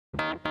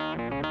Hi,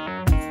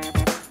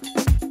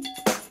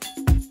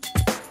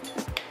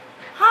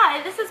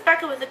 this is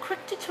Becca with a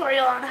quick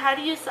tutorial on how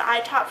to use the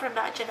iTop from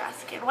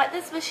Imaginisce. And what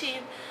this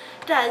machine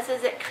does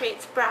is it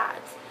creates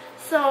brads.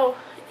 So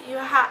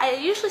I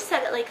usually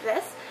set it like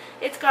this.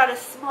 It's got a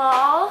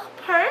small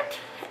part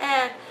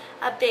and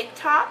a big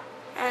top,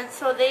 and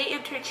so they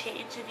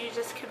interchange and you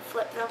just can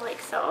flip them like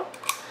so.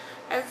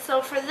 And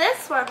so for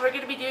this one we're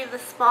going to be doing the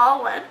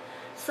small one.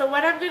 So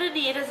what I'm going to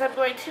need is I'm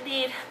going to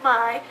need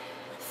my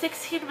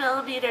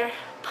 16mm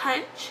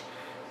punch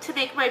to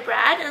make my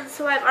brad, and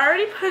so I've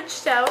already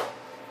punched out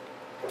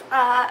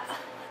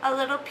a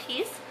little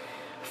piece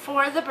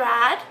for the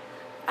brad.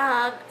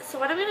 So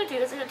what I'm going to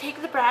do is I'm going to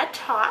take the brad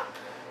top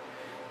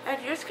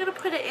and you're just going to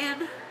put it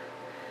in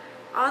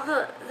on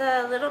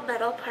the little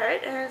metal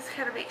part and just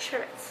kind of make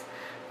sure it's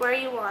where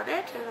you want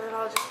it, and then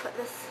I'll just put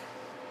this,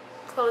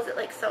 close it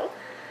like so.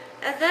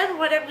 And then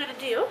what I'm going to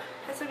do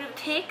is I'm going to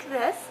take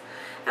this,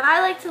 and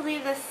I like to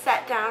leave this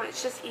set down,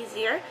 it's just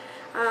easier.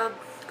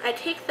 I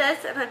take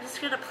this and I'm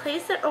just going to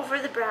place it over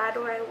the brad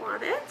where I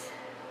want it.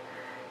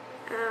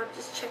 I'm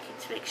just checking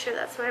to make sure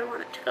that's where I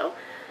want it to go.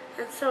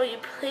 And so you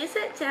place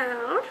it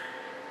down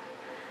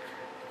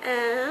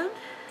and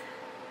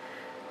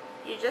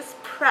you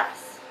just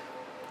press.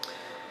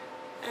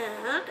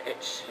 And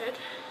it should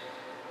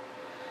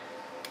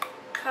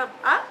come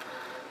up.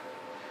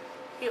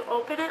 You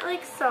open it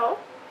like so.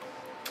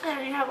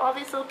 And you have all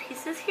these little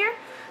pieces here.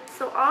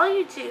 So all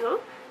you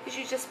do is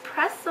you just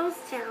press those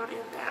down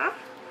in there.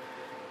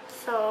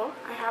 So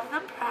I have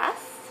them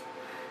pressed.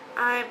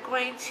 I'm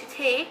going to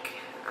take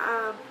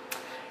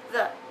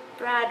the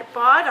brad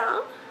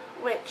bottom,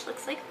 which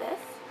looks like this,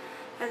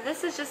 and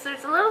this is just,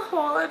 there's a little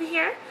hole in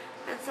here,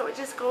 and so it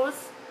just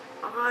goes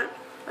on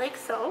like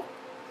so,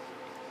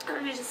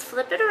 and you just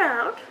flip it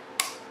around,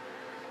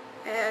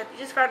 and you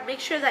just gotta make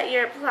sure that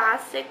your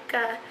plastic,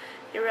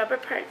 your rubber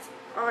part's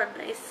on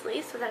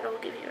nicely, so that will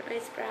give you a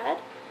nice brad.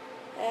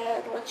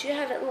 And once you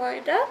have it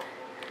lined up,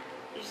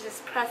 you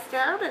just press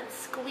down and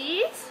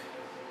squeeze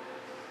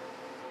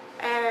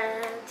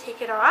and take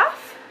it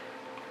off,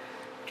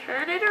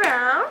 turn it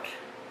around,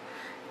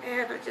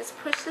 and I just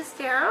push this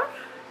down,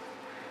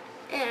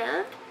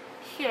 and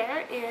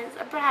here is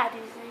a brad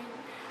using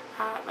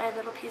my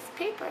little piece of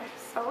paper.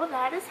 So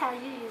that is how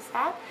you use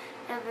that,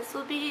 and this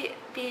will be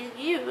being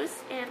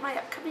used in my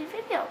upcoming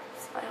video.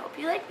 So I hope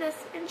you like this.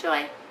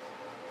 Enjoy!